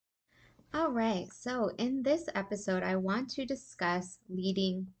All right, so in this episode, I want to discuss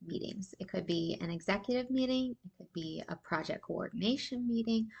leading meetings. It could be an executive meeting, it could be a project coordination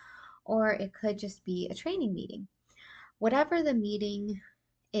meeting, or it could just be a training meeting. Whatever the meeting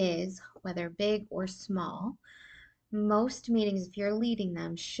is, whether big or small, most meetings, if you're leading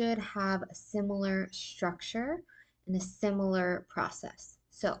them, should have a similar structure and a similar process.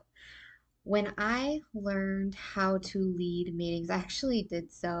 So, when I learned how to lead meetings, I actually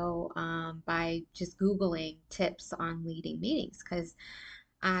did so by just Googling tips on leading meetings because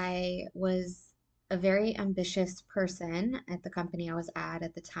I was a very ambitious person at the company I was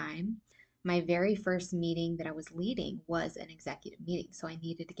at the time. My very first meeting that I was leading was an executive meeting. So I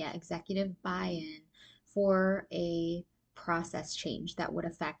needed to get executive buy in for a process change that would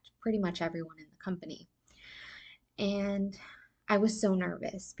affect pretty much everyone in the company. And I was so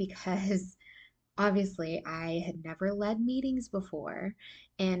nervous because obviously, I had never led meetings before,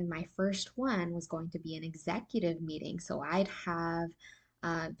 and my first one was going to be an executive meeting. So I'd have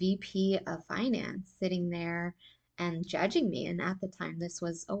a VP of finance sitting there and judging me. And at the time, this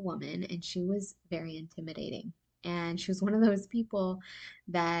was a woman, and she was very intimidating. And she was one of those people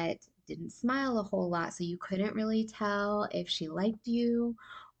that didn't smile a whole lot, so you couldn't really tell if she liked you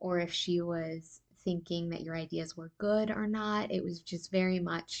or if she was thinking that your ideas were good or not. It was just very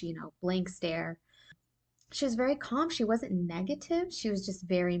much, blank stare. She was very calm. She wasn't negative. She was just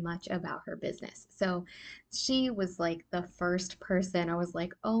very much about her business. So she was like the first person I was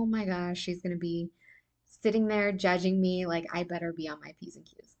like, oh my gosh, she's going to be sitting there judging me. Like, I better be on my P's and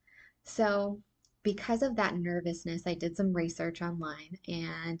Q's. So, because of that nervousness, I did some research online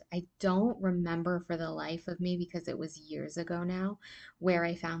and I don't remember for the life of me because it was years ago now where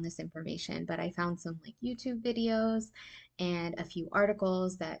I found this information, but I found some like YouTube videos and a few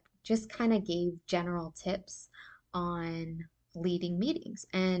articles that just kind of gave general tips on leading meetings.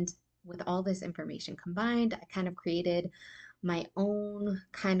 And with all this information combined, I kind of created my own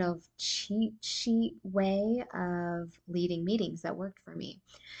kind of cheat sheet way of leading meetings that worked for me.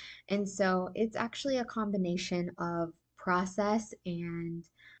 And so it's actually a combination of process and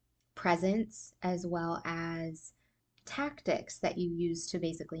presence as well as tactics that you use to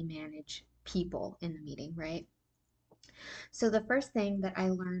basically manage people in the meeting, right? So the first thing that I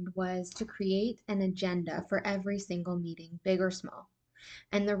learned was to create an agenda for every single meeting, big or small.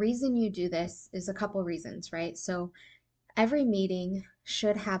 And the reason you do this is a couple reasons, right? So every meeting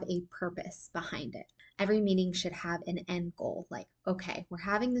should have a purpose behind it. Every meeting should have an end goal. Like, okay, we're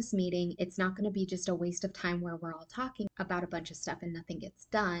having this meeting. It's not going to be just a waste of time where we're all talking about a bunch of stuff and nothing gets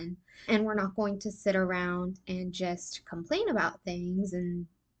done. And we're not going to sit around and just complain about things and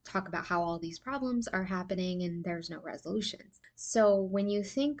talk about how all these problems are happening and there's no resolutions. So, when you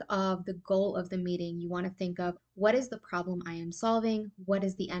think of the goal of the meeting, you want to think of what is the problem I am solving? What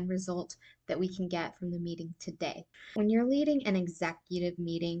is the end result that we can get from the meeting today? When you're leading an executive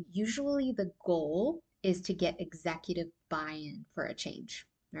meeting, usually the goal is to get executive buy in for a change,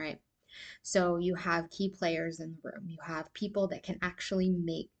 right? So you have key players in the room. You have people that can actually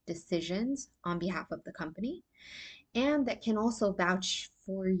make decisions on behalf of the company and that can also vouch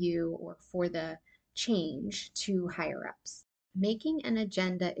for you or for the change to higher ups. Making an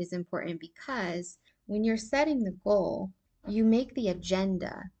agenda is important because when you're setting the goal, you make the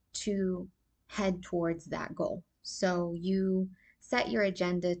agenda to head towards that goal. So you set your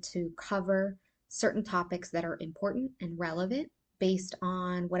agenda to cover certain topics that are important and relevant based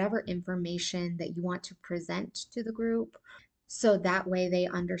on whatever information that you want to present to the group. So that way they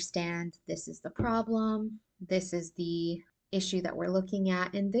understand this is the problem, this is the issue that we're looking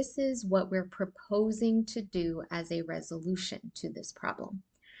at, and this is what we're proposing to do as a resolution to this problem,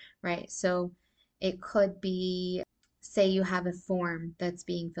 right? So it could be, say you have a form that's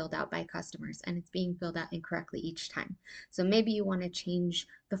being filled out by customers and it's being filled out incorrectly each time. So maybe you want to change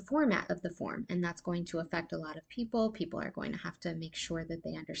the format of the form, and that's going to affect a lot of people. People are going to have to make sure that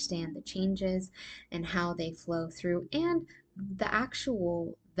they understand the changes and how they flow through and the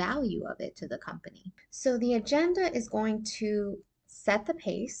actual value of it to the company. So the agenda is going to set the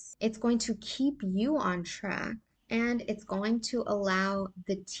pace, it's going to keep you on track, and it's going to allow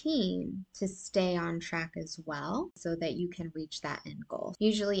the team to stay on track as well so that you can reach that end goal.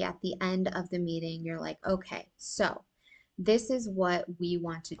 Usually at the end of the meeting, you're like, okay, so this is what we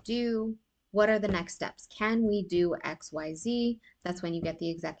want to do. What are the next steps? Can we do XYZ? That's when you get the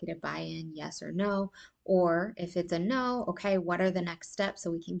executive buy in, yes or no. Or if it's a no, okay, what are the next steps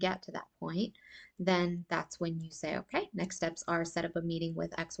so we can get to that point? Then that's when you say, okay, next steps are set up a meeting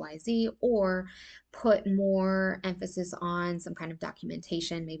with XYZ or put more emphasis on some kind of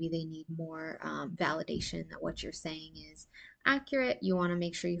documentation. Maybe they need more validation that what you're saying is accurate. You want to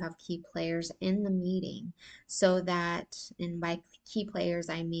make sure you have key players in the meeting so that, and by key players,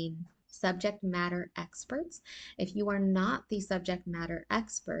 I mean subject matter experts. If you are not the subject matter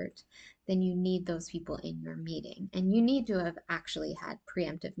expert, then you need those people in your meeting. And you need to have actually had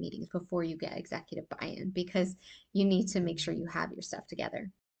preemptive meetings before you get executive buy-in because you need to make sure you have your stuff together.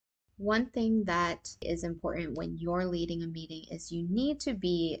 One thing that is important when you're leading a meeting is you need to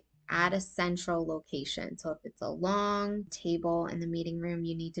be at a central location. So if it's a long table in the meeting room,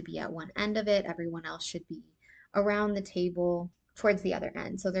 you need to be at one end of it. Everyone else should be around the table towards the other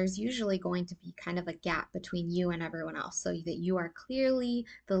end. So there's usually going to be kind of a gap between you and everyone else so that you are clearly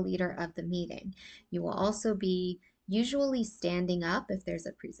the leader of the meeting. You will also be usually standing up if there's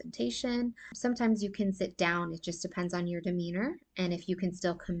a presentation. Sometimes you can sit down, it just depends on your demeanor and if you can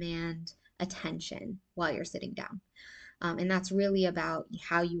still command attention while you're sitting down. And that's really about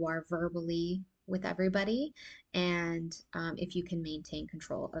how you are verbally with everybody and if you can maintain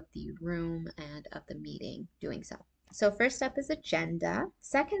control of the room and of the meeting doing so. So first step is agenda.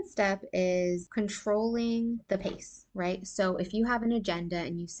 Second step is controlling the pace, right? So if you have an agenda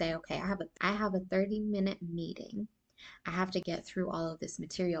and you say, okay, I have a 30-minute meeting, I have to get through all of this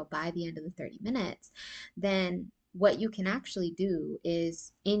material by the end of the 30 minutes, then what you can actually do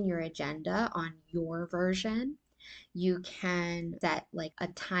is in your agenda on your version, you can set like a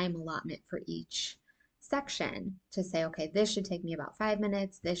time allotment for each section to say, okay, this should take me about 5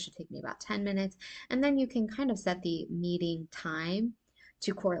 minutes, this should take me about 10 minutes, and then you can kind of set the meeting time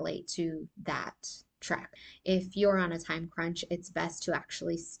to correlate to that track. If you're on a time crunch, it's best to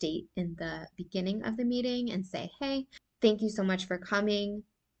actually state in the beginning of the meeting and say, hey, thank you so much for coming.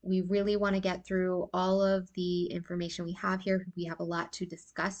 We really want to get through all of the information we have here. We have a lot to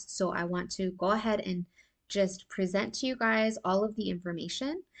discuss. So I want to go ahead and just present to you guys all of the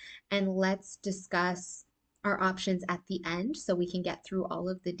information and let's discuss our options at the end so we can get through all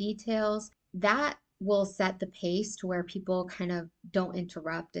of the details. That will set the pace to where people kind of don't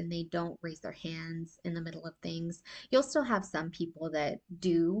interrupt and they don't raise their hands in the middle of things. You'll still have some people that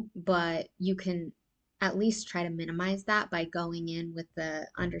do, but you can at least try to minimize that by going in with the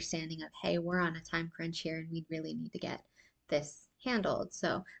understanding of, hey, we're on a time crunch here and we really need to get this handled.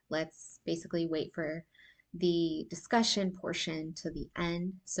 So let's basically wait for the discussion portion to the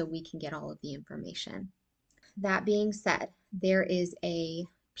end so we can get all of the information. That being said, there is a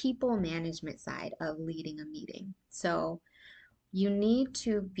people management side of leading a meeting. So you need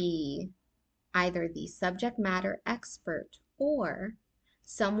to be either the subject matter expert or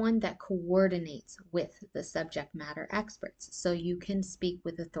someone that coordinates with the subject matter experts so you can speak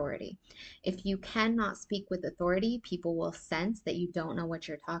with authority. If you cannot speak with authority, people will sense that you don't know what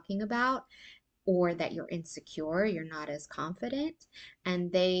you're talking about or that you're insecure, you're not as confident,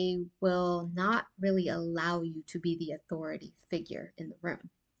 and they will not really allow you to be the authority figure in the room.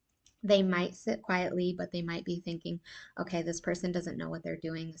 They might sit quietly, but they might be thinking, okay, this person doesn't know what they're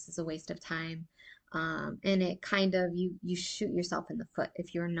doing. This is a waste of time. And it kind of, you shoot yourself in the foot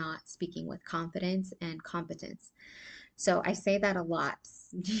if you're not speaking with confidence and competence. So I say that a lot.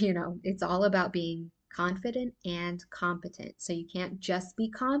 It's all about being confident and competent. So you can't just be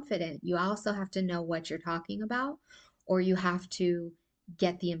confident. You also have to know what you're talking about, or you have to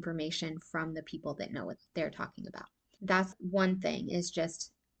get the information from the people that know what they're talking about. That's one thing, is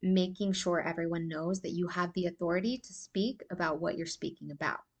just making sure everyone knows that you have the authority to speak about what you're speaking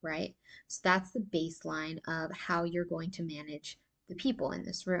about, right? So that's the baseline of how you're going to manage the people in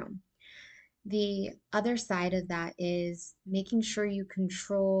this room. The other side of that is making sure you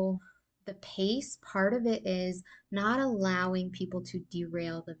control the pace. Part of it is not allowing people to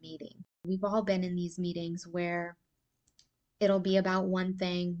derail the meeting. We've all been in these meetings where it'll be about one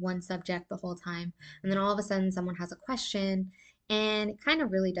thing, one subject the whole time, and then all of a sudden someone has a question and it kind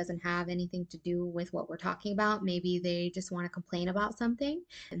of really doesn't have anything to do with what we're talking about. Maybe they just want to complain about something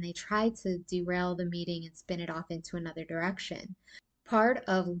and they try to derail the meeting and spin it off into another direction. Part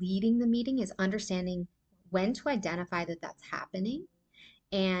of leading the meeting is understanding when to identify that that's happening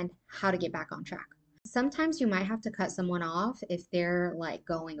and how to get back on track. Sometimes you might have to cut someone off if they're like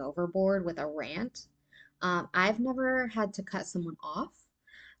going overboard with a rant. I've never had to cut someone off,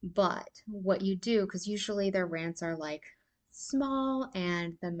 but what you do, because usually their rants are like small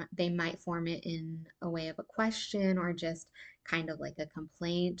and they might form it in a way of a question or just kind of like a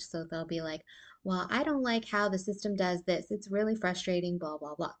complaint. So they'll be like, well, I don't like how the system does this. It's really frustrating, blah,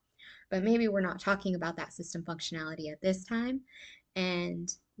 blah, blah. But maybe we're not talking about that system functionality at this time. And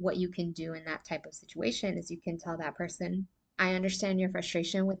what you can do in that type of situation is you can tell that person, I understand your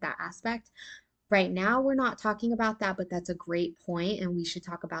frustration with that aspect. Right now, we're not talking about that, but that's a great point, and we should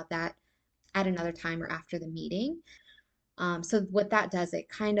talk about that at another time or after the meeting. So what that does, it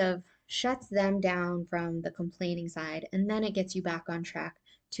kind of shuts them down from the complaining side, and then it gets you back on track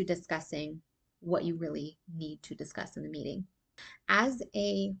to discussing what you really need to discuss in the meeting. As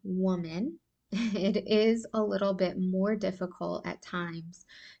a woman, it is a little bit more difficult at times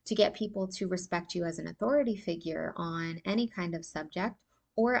to get people to respect you as an authority figure on any kind of subject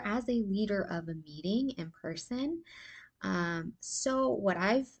or as a leader of a meeting in person. So, what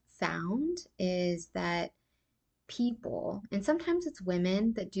I've found is that people, and sometimes it's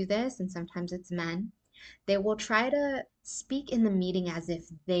women that do this, and sometimes it's men, they will try to speak in the meeting as if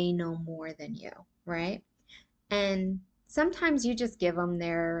they know more than you, right? And sometimes you just give them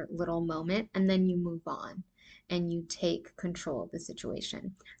their little moment and then you move on and you take control of the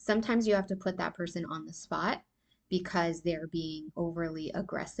situation. Sometimes you have to put that person on the spot because they're being overly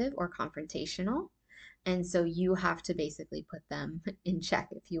aggressive or confrontational. And so you have to basically put them in check,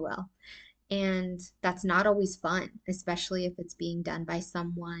 if you will. And that's not always fun, especially if it's being done by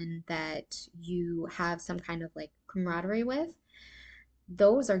someone that you have some kind of like camaraderie with.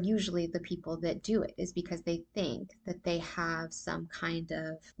 Those are usually the people that do it, is because they think that they have some kind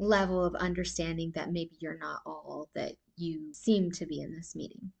of level of understanding that maybe you're not all that you seem to be in this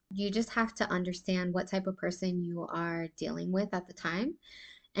meeting. You just have to understand what type of person you are dealing with at the time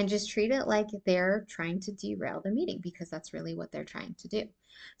and just treat it like they're trying to derail the meeting because that's really what they're trying to do.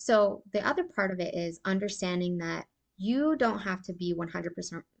 So, the other part of it is understanding that you don't have to be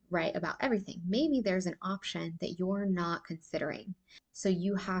 100% right about everything. Maybe there's an option that you're not considering. So,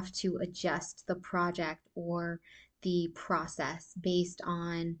 you have to adjust the project or the process based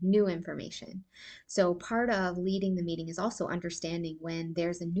on new information. So, part of leading the meeting is also understanding when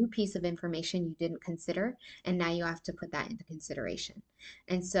there's a new piece of information you didn't consider, and now you have to put that into consideration.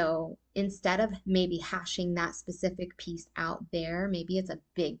 And so instead of maybe hashing that specific piece out there, maybe it's a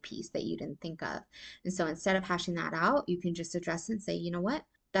big piece that you didn't think of. And so instead of hashing that out, you can just address it and say, you know what?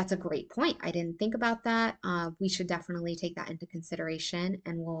 That's a great point. I didn't think about that. We should definitely take that into consideration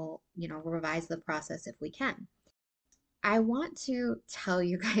and we'll, revise the process if we can. I want to tell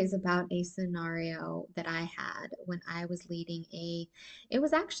you guys about a scenario that I had when I was leading it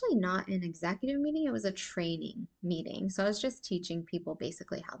was actually not an executive meeting, it was a training meeting. So I was just teaching people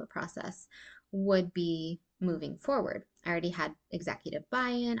basically how the process would be moving forward. I already had executive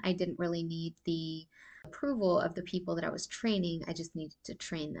buy-in. I didn't really need the approval of the people that I was training. I just needed to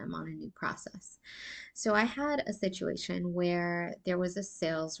train them on a new process. So I had a situation where there was a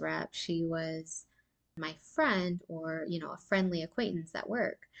sales rep. She was my friend or, a friendly acquaintance at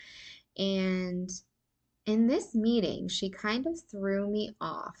work. And in this meeting, she kind of threw me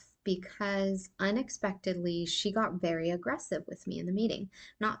off because unexpectedly she got very aggressive with me in the meeting.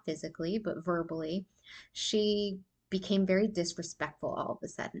 Not physically, but verbally. She became very disrespectful all of a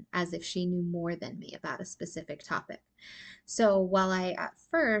sudden, as if she knew more than me about a specific topic. So while I at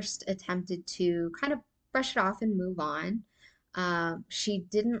first attempted to kind of brush it off and move on, she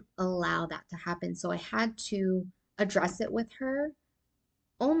didn't allow that to happen. So I had to address it with her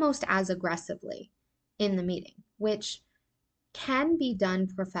almost as aggressively in the meeting, which can be done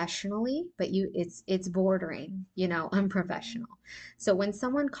professionally, but it's bordering, unprofessional. So when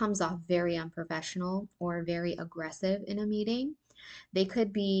someone comes off very unprofessional or very aggressive in a meeting, they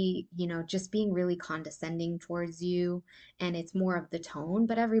could be, just being really condescending towards you, and it's more of the tone,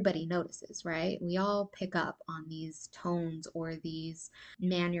 but everybody notices, right? We all pick up on these tones or these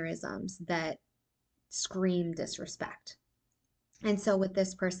mannerisms that scream disrespect. And so with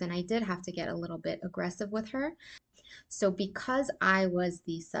this person, I did have to get a little bit aggressive with her. So because I was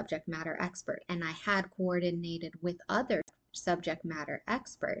the subject matter expert and I had coordinated with other subject matter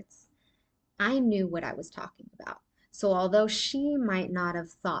experts, I knew what I was talking about. So although she might not have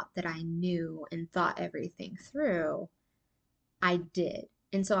thought that I knew and thought everything through, I did.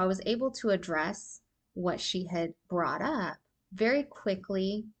 And so I was able to address what she had brought up very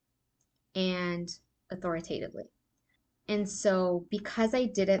quickly and authoritatively. And so because I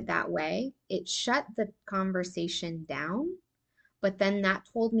did it that way, it shut the conversation down, but then that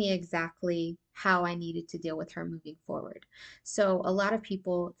told me exactly how I needed to deal with her moving forward. So a lot of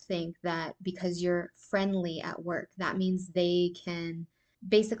people think that because you're friendly at work, that means they can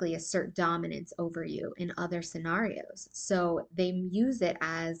basically assert dominance over you in other scenarios. So they use it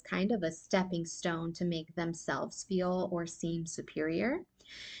as kind of a stepping stone to make themselves feel or seem superior.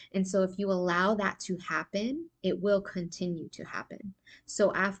 And so if you allow that to happen, it will continue to happen.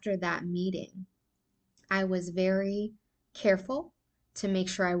 So after that meeting, I was very careful to make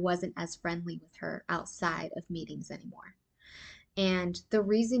sure I wasn't as friendly with her outside of meetings anymore. And the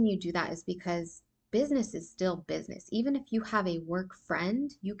reason you do that is because business is still business. Even if you have a work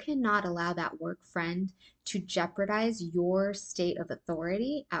friend, you cannot allow that work friend to jeopardize your state of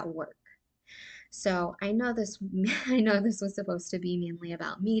authority at work. So I know this I know this was supposed to be mainly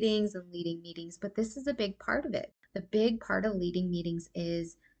about meetings and leading meetings, but this is a big part of it. The big part of leading meetings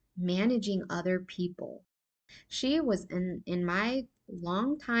is managing other people. She was in my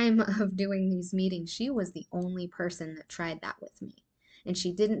long time of doing these meetings, she was the only person that tried that with me, and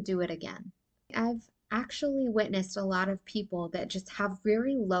she didn't do it again. I've actually witnessed a lot of people that just have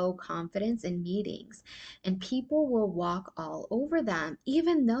very low confidence in meetings, and people will walk all over them,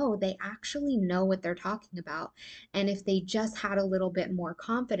 even though they actually know what they're talking about. And if they just had a little bit more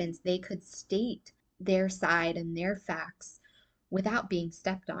confidence, they could state their side and their facts without being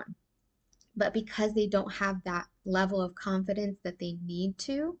stepped on. But because they don't have that level of confidence that they need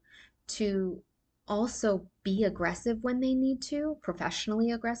to also be aggressive when they need to,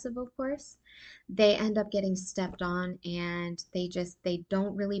 professionally aggressive, of course, they end up getting stepped on and they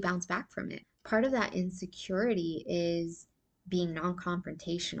don't really bounce back from it. Part of that insecurity is being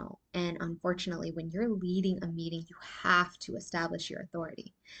non-confrontational. And unfortunately, when you're leading a meeting, you have to establish your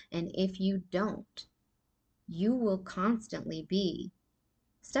authority. And if you don't, you will constantly be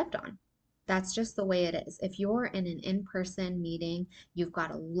stepped on. That's just the way it is. If you're in an in person meeting, you've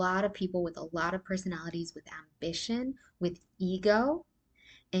got a lot of people with a lot of personalities, with ambition, with ego,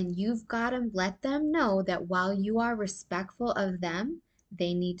 and you've got to let them know that while you are respectful of them,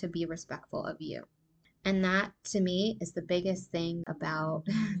 they need to be respectful of you. And that to me is the biggest thing about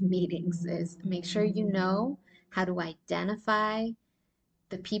meetings is make sure you know how to identify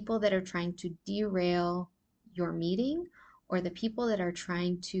the people that are trying to derail your meeting or the people that are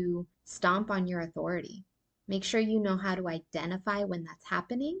trying to stomp on your authority. Make sure you know how to identify when that's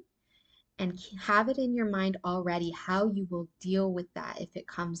happening and have it in your mind already how you will deal with that if it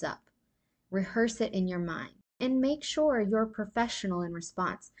comes up. Rehearse it in your mind and make sure you're professional in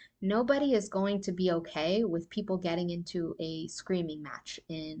response. Nobody is going to be okay with people getting into a screaming match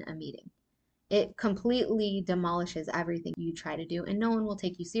in a meeting. It completely demolishes everything you try to do, and no one will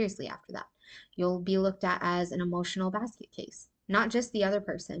take you seriously after that. You'll be looked at as an emotional basket case, not just the other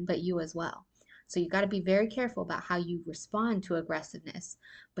person, but you as well. So you got to be very careful about how you respond to aggressiveness,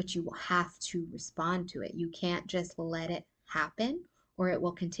 but you will have to respond to it. You can't just let it happen, or it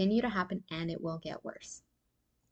will continue to happen and it will get worse.